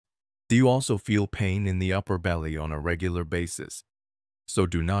Do you also feel pain in the upper belly on a regular basis? So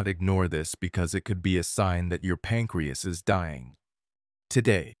do not ignore this because it could be a sign that your pancreas is dying.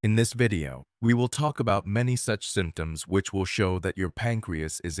 Today, in this video, we will talk about many such symptoms which will show that your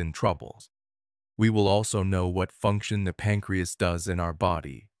pancreas is in trouble. We will also know what function the pancreas does in our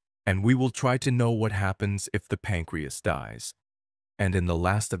body, and we will try to know what happens if the pancreas dies. And in the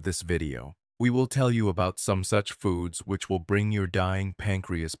last of this video, we will tell you about some such foods which will bring your dying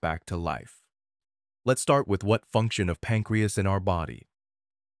pancreas back to life. Let's start with what function of pancreas in our body.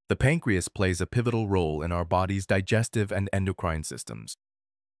 The pancreas plays a pivotal role in our body's digestive and endocrine systems.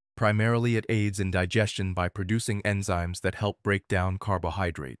 Primarily, it aids in digestion by producing enzymes that help break down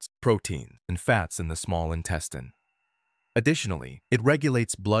carbohydrates, protein, and fats in the small intestine. Additionally, it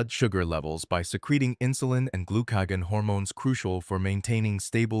regulates blood sugar levels by secreting insulin and glucagon hormones crucial for maintaining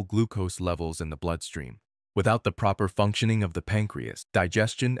stable glucose levels in the bloodstream. Without the proper functioning of the pancreas,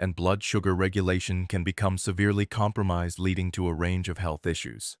 digestion and blood sugar regulation can become severely compromised, leading to a range of health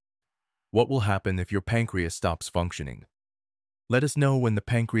issues. What will happen if your pancreas stops functioning? Let us know when the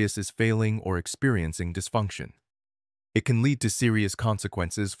pancreas is failing or experiencing dysfunction. It can lead to serious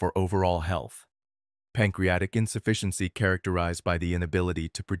consequences for overall health. Pancreatic insufficiency, characterized by the inability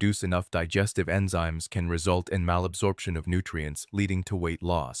to produce enough digestive enzymes, can result in malabsorption of nutrients, leading to weight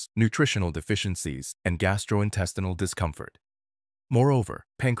loss, nutritional deficiencies, and gastrointestinal discomfort. Moreover,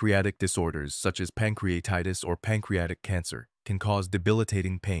 pancreatic disorders such as pancreatitis or pancreatic cancer can cause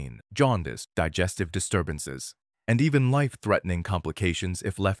debilitating pain, jaundice, digestive disturbances, and even life-threatening complications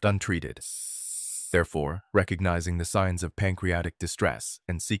if left untreated. Therefore, recognizing the signs of pancreatic distress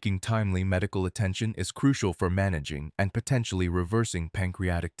and seeking timely medical attention is crucial for managing and potentially reversing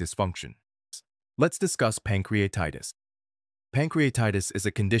pancreatic dysfunction. Let's discuss pancreatitis. Pancreatitis is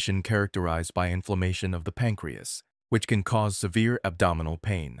a condition characterized by inflammation of the pancreas, which can cause severe abdominal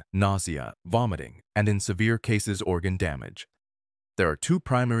pain, nausea, vomiting, and in severe cases organ damage. There are two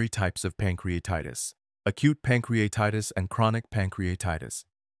primary types of pancreatitis: acute pancreatitis and chronic pancreatitis.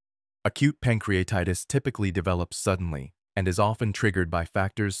 Acute pancreatitis typically develops suddenly and is often triggered by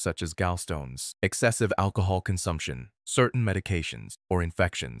factors such as gallstones, excessive alcohol consumption, certain medications, or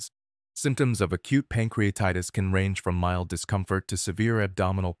infections. Symptoms of acute pancreatitis can range from mild discomfort to severe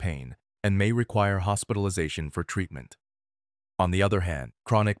abdominal pain and may require hospitalization for treatment. On the other hand,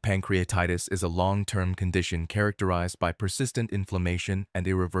 chronic pancreatitis is a long-term condition characterized by persistent inflammation and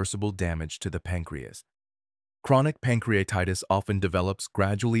irreversible damage to the pancreas. Chronic pancreatitis often develops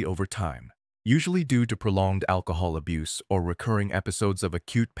gradually over time, usually due to prolonged alcohol abuse or recurring episodes of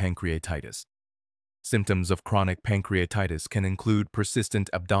acute pancreatitis. Symptoms of chronic pancreatitis can include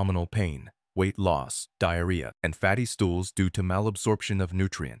persistent abdominal pain, weight loss, diarrhea, and fatty stools due to malabsorption of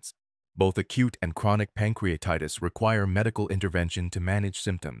nutrients. Both acute and chronic pancreatitis require medical intervention to manage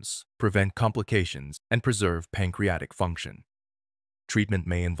symptoms, prevent complications, and preserve pancreatic function. Treatment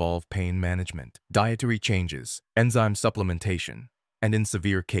may involve pain management, dietary changes, enzyme supplementation, and in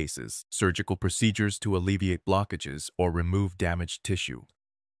severe cases, surgical procedures to alleviate blockages or remove damaged tissue.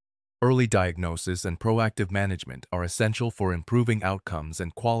 Early diagnosis and proactive management are essential for improving outcomes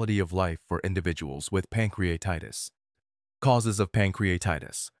and quality of life for individuals with pancreatitis. Causes of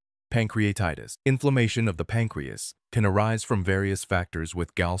pancreatitis. Pancreatitis, inflammation of the pancreas, can arise from various factors,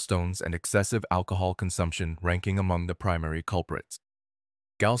 with gallstones and excessive alcohol consumption ranking among the primary culprits.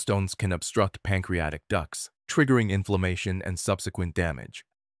 Gallstones can obstruct pancreatic ducts, triggering inflammation and subsequent damage.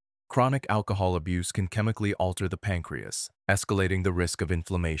 Chronic alcohol abuse can chemically alter the pancreas, escalating the risk of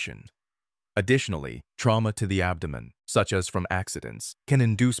inflammation. Additionally, trauma to the abdomen, such as from accidents, can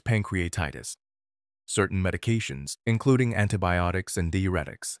induce pancreatitis. Certain medications, including antibiotics and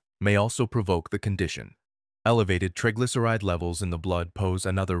diuretics, may also provoke the condition. Elevated triglyceride levels in the blood pose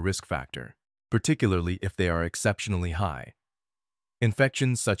another risk factor, particularly if they are exceptionally high.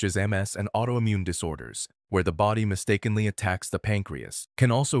 Infections such as MS and autoimmune disorders, where the body mistakenly attacks the pancreas,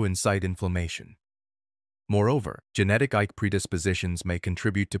 can also incite inflammation. Moreover, genetic predispositions may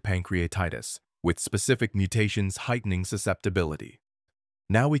contribute to pancreatitis, with specific mutations heightening susceptibility.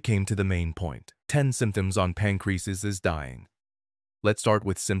 Now we came to the main point: 10 symptoms on pancreas is dying. Let's start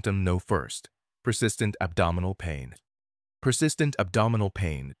with symptom No. 1. Persistent abdominal pain. Persistent abdominal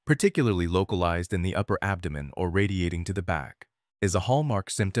pain, particularly localized in the upper abdomen or radiating to the back, is a hallmark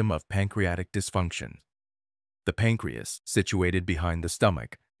symptom of pancreatic dysfunction. The pancreas, situated behind the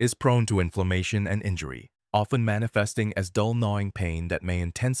stomach, is prone to inflammation and injury, often manifesting as dull gnawing pain that may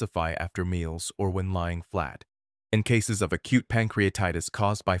intensify after meals or when lying flat. In cases of acute pancreatitis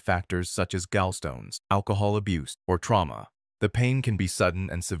caused by factors such as gallstones, alcohol abuse, or trauma, the pain can be sudden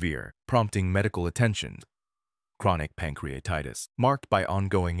and severe, prompting medical attention. Chronic pancreatitis, marked by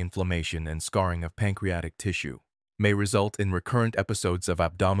ongoing inflammation and scarring of pancreatic tissue, may result in recurrent episodes of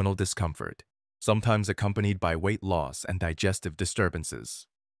abdominal discomfort, sometimes accompanied by weight loss and digestive disturbances.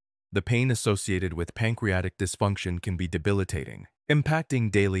 The pain associated with pancreatic dysfunction can be debilitating,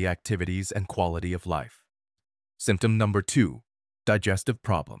 impacting daily activities and quality of life. Symptom number 2. Digestive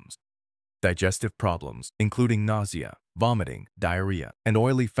problems. Digestive problems, including nausea, vomiting, diarrhea, and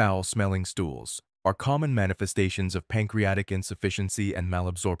oily foul-smelling stools, are common manifestations of pancreatic insufficiency and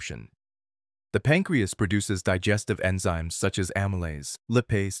malabsorption. The pancreas produces digestive enzymes such as amylase,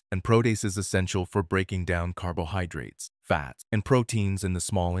 lipase, and proteases essential for breaking down carbohydrates, fats, and proteins in the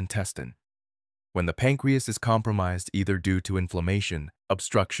small intestine. When the pancreas is compromised either due to inflammation,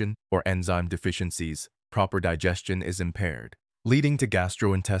 obstruction, or enzyme deficiencies, proper digestion is impaired, leading to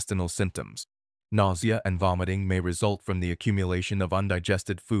gastrointestinal symptoms. Nausea and vomiting may result from the accumulation of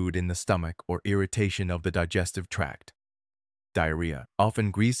undigested food in the stomach or irritation of the digestive tract. Diarrhea,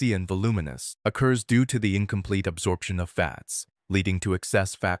 often greasy and voluminous, occurs due to the incomplete absorption of fats, leading to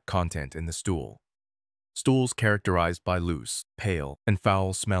excess fat content in the stool. Stools characterized by loose, pale, and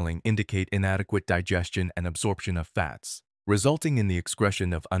foul smelling indicate inadequate digestion and absorption of fats, resulting in the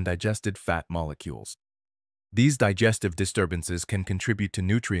excretion of undigested fat molecules. These digestive disturbances can contribute to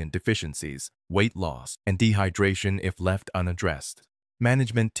nutrient deficiencies, weight loss, and dehydration if left unaddressed.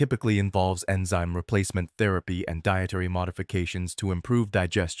 Management typically involves enzyme replacement therapy and dietary modifications to improve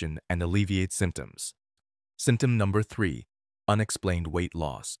digestion and alleviate symptoms. Symptom number 3. Unexplained weight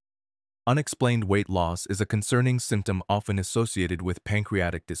loss. Unexplained weight loss is a concerning symptom often associated with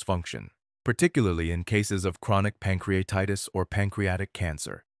pancreatic dysfunction, particularly in cases of chronic pancreatitis or pancreatic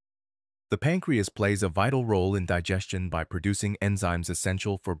cancer. The pancreas plays a vital role in digestion by producing enzymes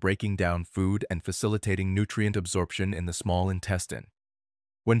essential for breaking down food and facilitating nutrient absorption in the small intestine.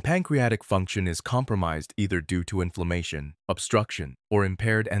 When pancreatic function is compromised either due to inflammation, obstruction, or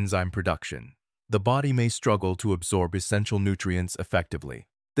impaired enzyme production, the body may struggle to absorb essential nutrients effectively.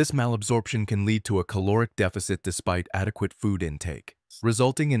 This malabsorption can lead to a caloric deficit despite adequate food intake,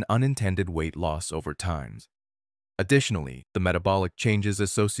 resulting in unintended weight loss over time. Additionally, the metabolic changes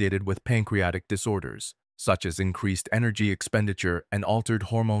associated with pancreatic disorders, such as increased energy expenditure and altered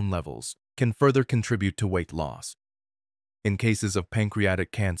hormone levels, can further contribute to weight loss. In cases of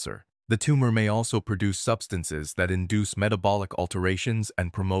pancreatic cancer, the tumor may also produce substances that induce metabolic alterations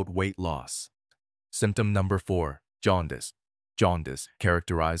and promote weight loss. Symptom number 4. Jaundice. Jaundice,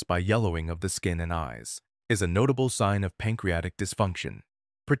 characterized by yellowing of the skin and eyes, is a notable sign of pancreatic dysfunction,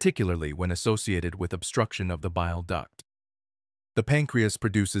 particularly when associated with obstruction of the bile duct. The pancreas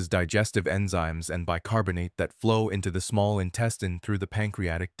produces digestive enzymes and bicarbonate that flow into the small intestine through the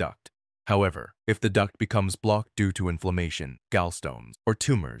pancreatic duct. However, if the duct becomes blocked due to inflammation, gallstones, or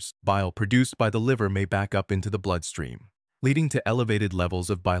tumors, bile produced by the liver may back up into the bloodstream, leading to elevated levels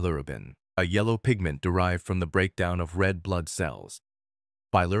of bilirubin, a yellow pigment derived from the breakdown of red blood cells.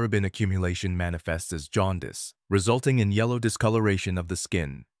 Bilirubin accumulation manifests as jaundice, resulting in yellow discoloration of the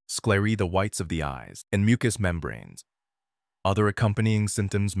skin, sclerae the whites of the eyes, and mucous membranes. Other accompanying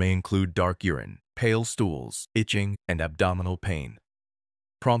symptoms may include dark urine, pale stools, itching, and abdominal pain.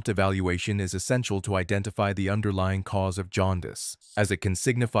 Prompt evaluation is essential to identify the underlying cause of jaundice, as it can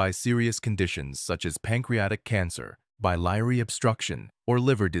signify serious conditions such as pancreatic cancer, biliary obstruction, or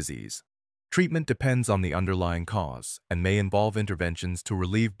liver disease. Treatment depends on the underlying cause and may involve interventions to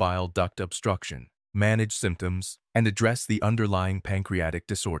relieve bile duct obstruction, manage symptoms, and address the underlying pancreatic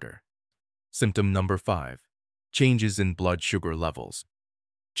disorder. Symptom number 5. Changes in blood sugar levels.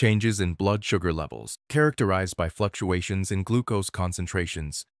 Changes in blood sugar levels, characterized by fluctuations in glucose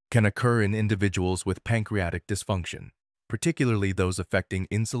concentrations, can occur in individuals with pancreatic dysfunction, particularly those affecting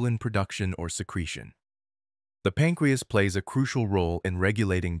insulin production or secretion. The pancreas plays a crucial role in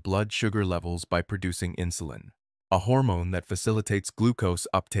regulating blood sugar levels by producing insulin, a hormone that facilitates glucose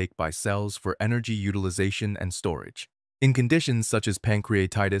uptake by cells for energy utilization and storage. In conditions such as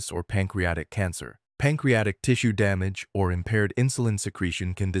pancreatitis or pancreatic cancer, pancreatic tissue damage or impaired insulin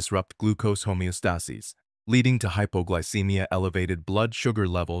secretion can disrupt glucose homeostasis, leading to hypoglycemia, elevated blood sugar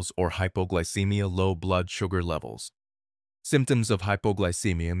levels, or hypoglycemia, low blood sugar levels. Symptoms of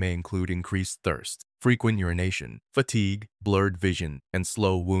hypoglycemia may include increased thirst, frequent urination, fatigue, blurred vision, and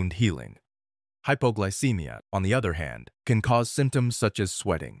slow wound healing. Hypoglycemia, on the other hand, can cause symptoms such as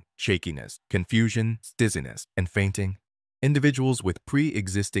sweating, shakiness, confusion, dizziness, and fainting. Individuals with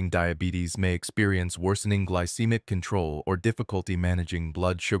pre-existing diabetes may experience worsening glycemic control or difficulty managing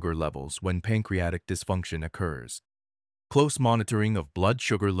blood sugar levels when pancreatic dysfunction occurs. Close monitoring of blood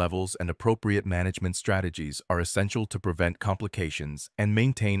sugar levels and appropriate management strategies are essential to prevent complications and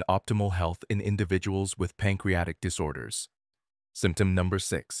maintain optimal health in individuals with pancreatic disorders. Symptom number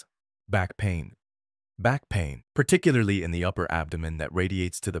 6. Back pain. Back pain, particularly in the upper abdomen that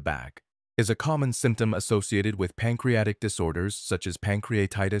radiates to the back, is a common symptom associated with pancreatic disorders such as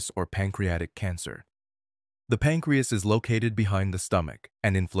pancreatitis or pancreatic cancer. The pancreas is located behind the stomach,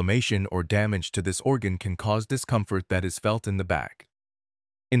 and inflammation or damage to this organ can cause discomfort that is felt in the back.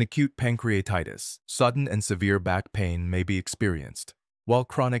 In acute pancreatitis, sudden and severe back pain may be experienced, while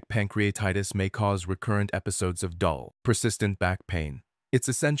chronic pancreatitis may cause recurrent episodes of dull, persistent back pain. It's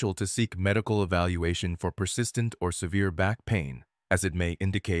essential to seek medical evaluation for persistent or severe back pain, as it may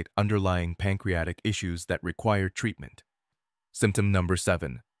indicate underlying pancreatic issues that require treatment. Symptom number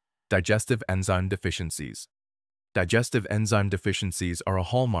 7. Digestive enzyme deficiencies. Digestive enzyme deficiencies are a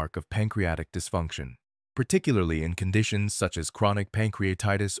hallmark of pancreatic dysfunction, particularly in conditions such as chronic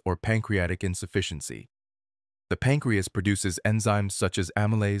pancreatitis or pancreatic insufficiency. The pancreas produces enzymes such as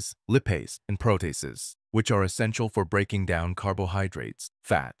amylase, lipase, and proteases, which are essential for breaking down carbohydrates,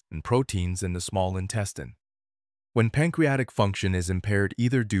 fat, and proteins in the small intestine. When pancreatic function is impaired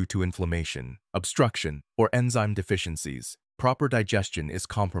either due to inflammation, obstruction, or enzyme deficiencies, proper digestion is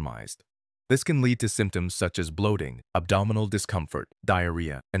compromised. This can lead to symptoms such as bloating, abdominal discomfort,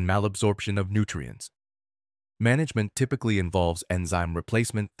 diarrhea, and malabsorption of nutrients. Management typically involves enzyme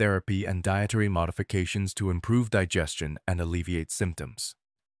replacement therapy and dietary modifications to improve digestion and alleviate symptoms.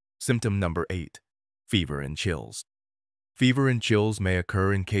 Symptom number 8. Fever and chills. Fever and chills may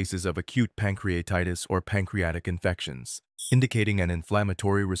occur in cases of acute pancreatitis or pancreatic infections, indicating an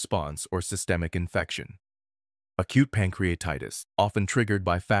inflammatory response or systemic infection. Acute pancreatitis, often triggered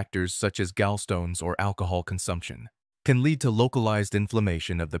by factors such as gallstones or alcohol consumption, can lead to localized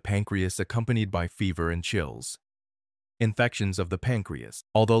inflammation of the pancreas accompanied by fever and chills. Infections of the pancreas,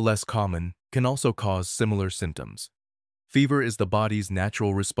 although less common, can also cause similar symptoms. Fever is the body's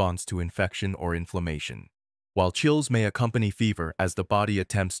natural response to infection or inflammation, while chills may accompany fever as the body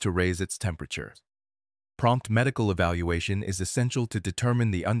attempts to raise its temperature. Prompt medical evaluation is essential to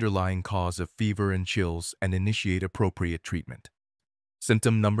determine the underlying cause of fever and chills and initiate appropriate treatment.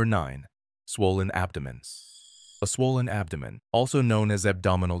 Symptom number 9. Swollen abdomen. A swollen abdomen, also known as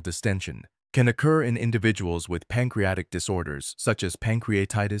abdominal distension, can occur in individuals with pancreatic disorders such as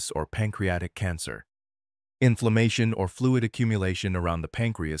pancreatitis or pancreatic cancer. Inflammation or fluid accumulation around the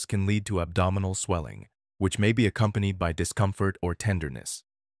pancreas can lead to abdominal swelling, which may be accompanied by discomfort or tenderness.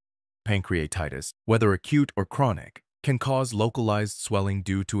 Pancreatitis, whether acute or chronic, can cause localized swelling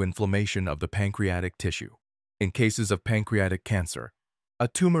due to inflammation of the pancreatic tissue. In cases of pancreatic cancer, a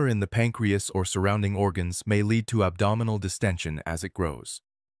tumor in the pancreas or surrounding organs may lead to abdominal distension as it grows.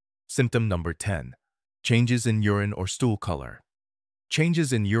 Symptom number 10. Changes in urine or stool color.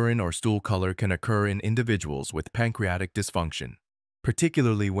 Changes in urine or stool color can occur in individuals with pancreatic dysfunction,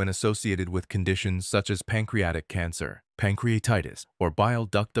 particularly when associated with conditions such as pancreatic cancer, pancreatitis, or bile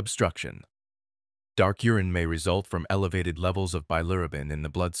duct obstruction. Dark urine may result from elevated levels of bilirubin in the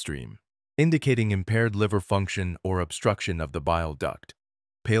bloodstream, indicating impaired liver function or obstruction of the bile duct.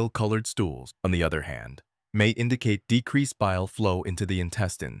 Pale-colored stools, on the other hand, may indicate decreased bile flow into the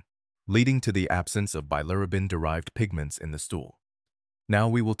intestine, leading to the absence of bilirubin-derived pigments in the stool. Now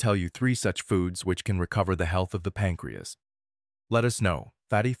we will tell you 3 such foods which can recover the health of the pancreas. Let us know,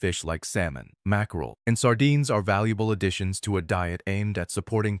 fatty fish like salmon, mackerel, and sardines are valuable additions to a diet aimed at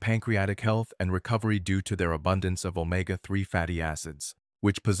supporting pancreatic health and recovery due to their abundance of omega-3 fatty acids,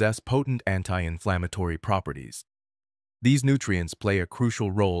 which possess potent anti-inflammatory properties. These nutrients play a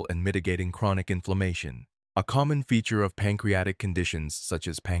crucial role in mitigating chronic inflammation, a common feature of pancreatic conditions such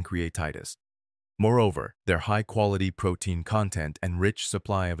as pancreatitis. Moreover, their high-quality protein content and rich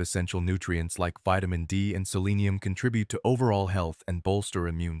supply of essential nutrients like vitamin D and selenium contribute to overall health and bolster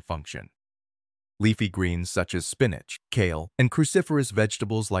immune function. Leafy greens such as spinach, kale, and cruciferous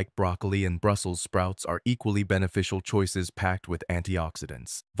vegetables like broccoli and Brussels sprouts are equally beneficial choices packed with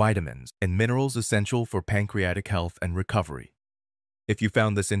antioxidants, vitamins, and minerals essential for pancreatic health and recovery. If you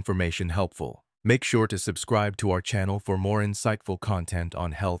found this information helpful, make sure to subscribe to our channel for more insightful content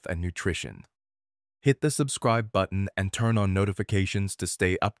on health and nutrition. Hit the subscribe button and turn on notifications to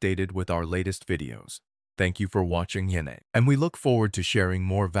stay updated with our latest videos. Thank you for watching, and we look forward to sharing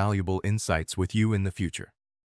more valuable insights with you in the future.